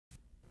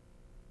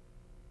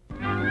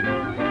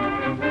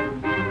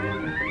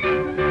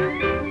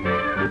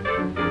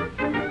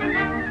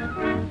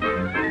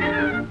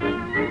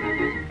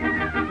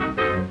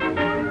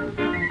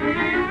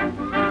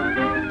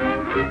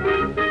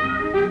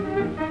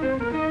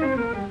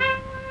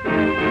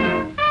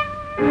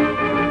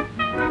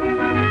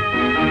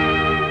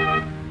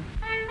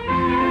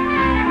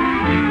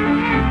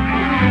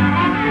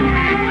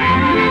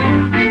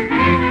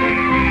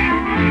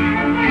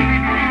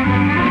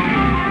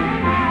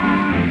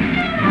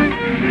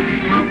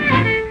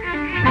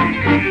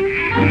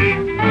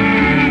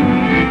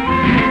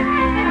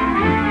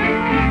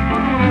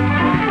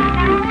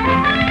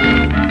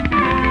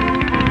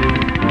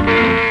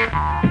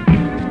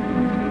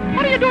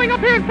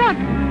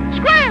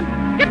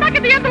Scram! Get back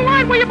at the end of the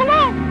line where you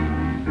belong!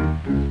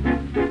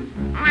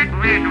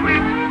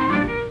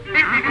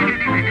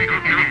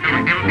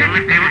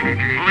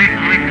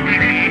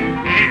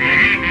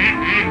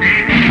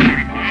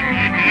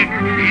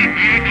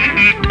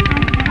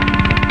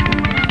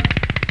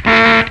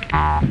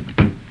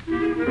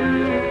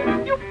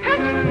 You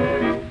pest!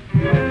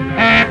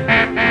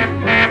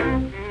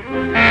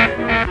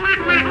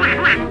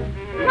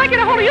 When I get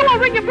a hold of you, I'll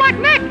wring your black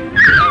neck!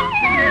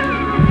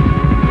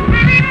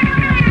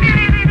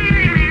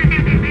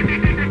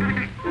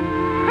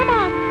 Come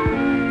on!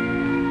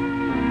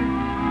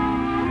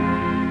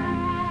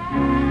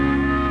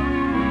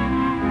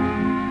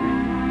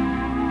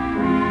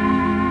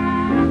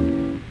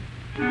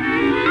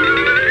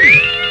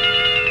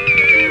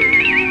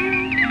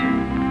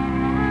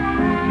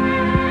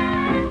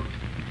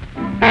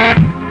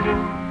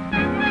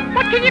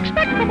 What can you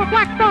expect from a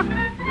black duck?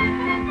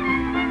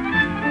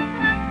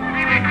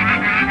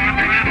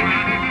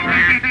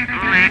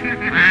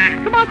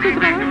 Come on,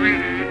 Isabella.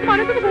 Come on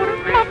into the water.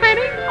 Come on,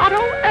 Fanny,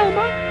 Otto,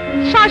 Elma,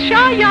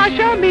 Sasha,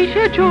 Yasha,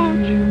 Misha,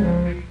 George.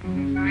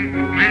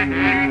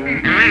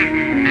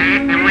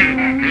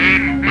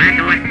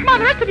 Come on,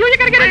 the rest of you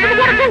gotta get into the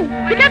water, too.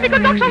 You can't be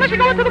good ducks unless you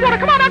go into the water.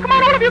 Come on now, come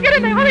on, all of you, get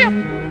in there. Hurry up.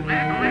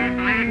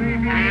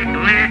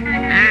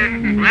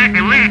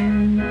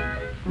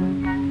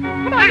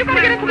 Come on, you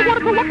gotta get into the water,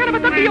 too. What kind of a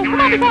duck are you? Come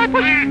on before I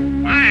push you.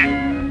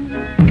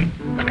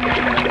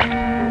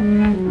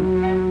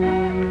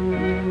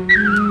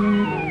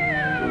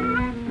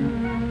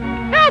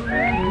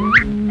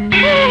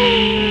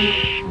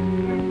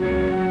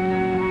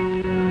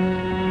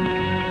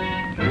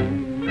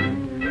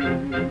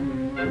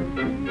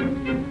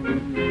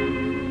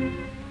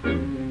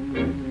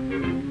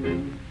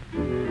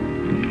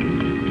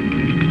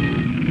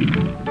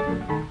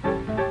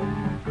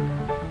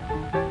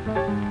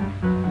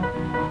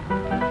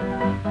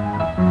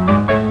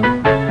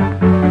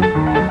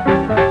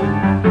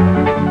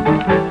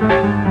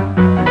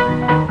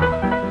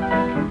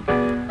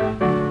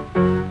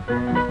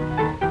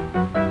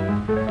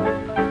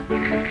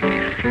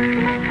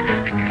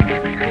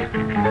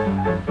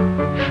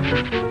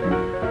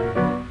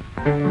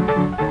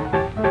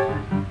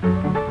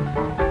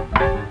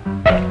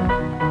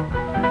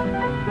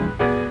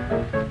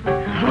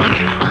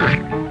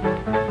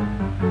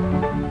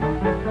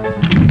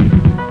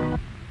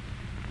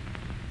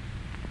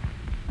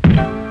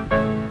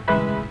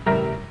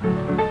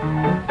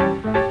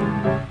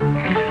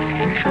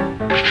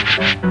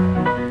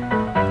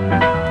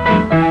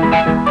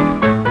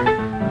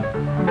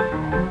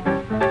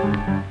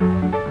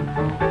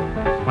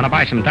 Want to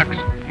buy some ducks?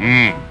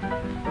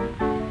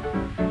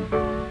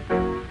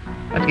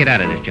 Let's get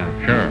out of this, John.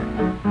 Sure.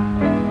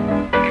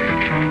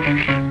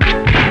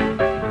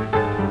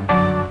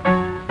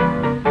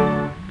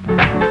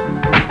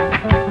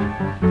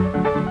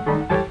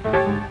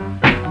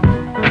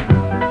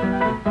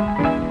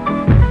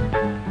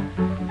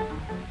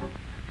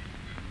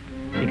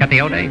 You got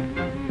the O-Day?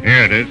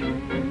 Here it is.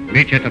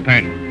 Meet you at the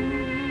pen.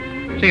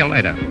 See you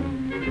later.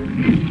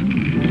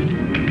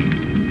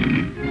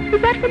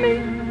 Is that for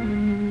me?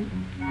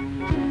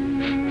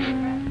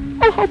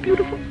 Oh, how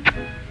beautiful.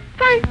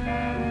 Thanks.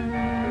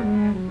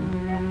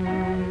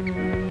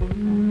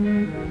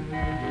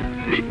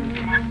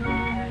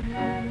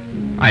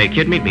 Hi,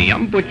 kid, meet me.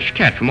 I'm Butch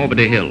Cat from over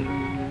the hill.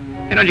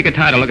 You know, you get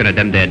tired of looking at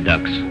them dead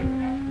ducks.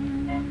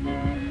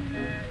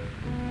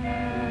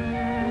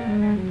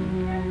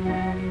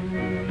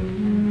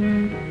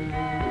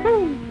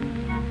 Oh,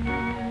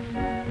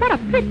 what a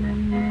pic.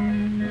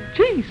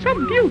 Gee,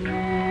 some beaut.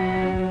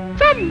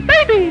 Some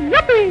baby,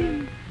 yuppie.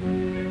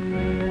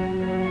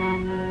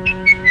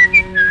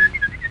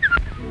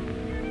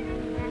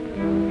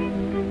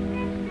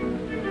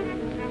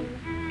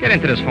 Get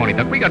into this phony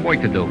duck. We got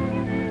work to do.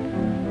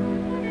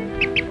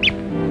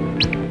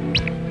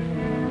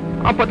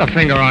 I'll put the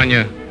finger on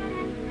you.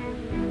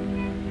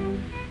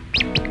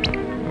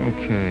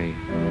 Okay.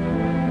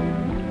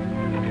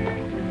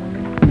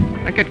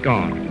 Now get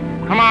going.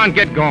 Come on,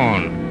 get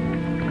going.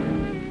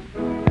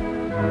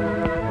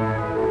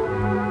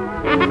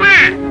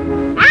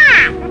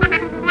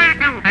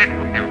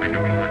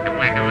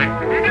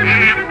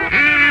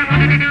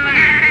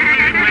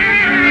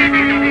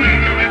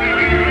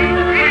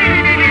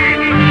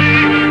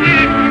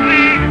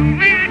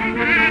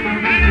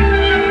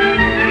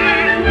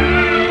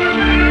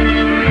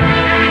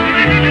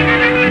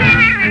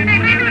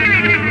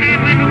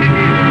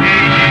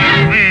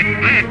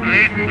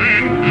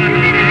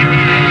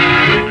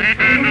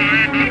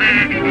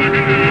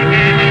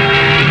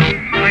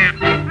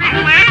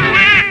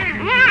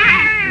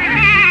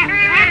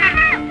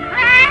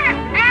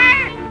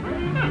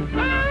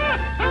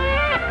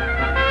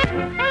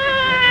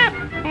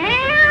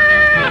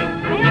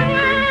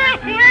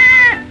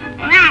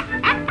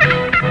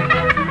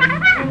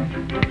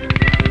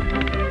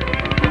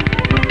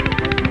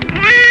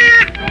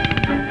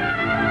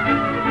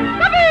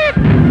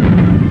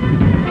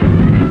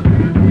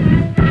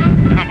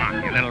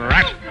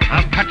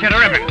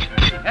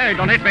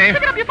 Don't hit me.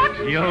 Pick it up, you bucks.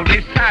 You You'll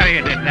be sorry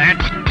you did that.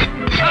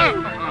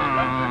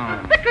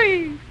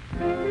 Victory!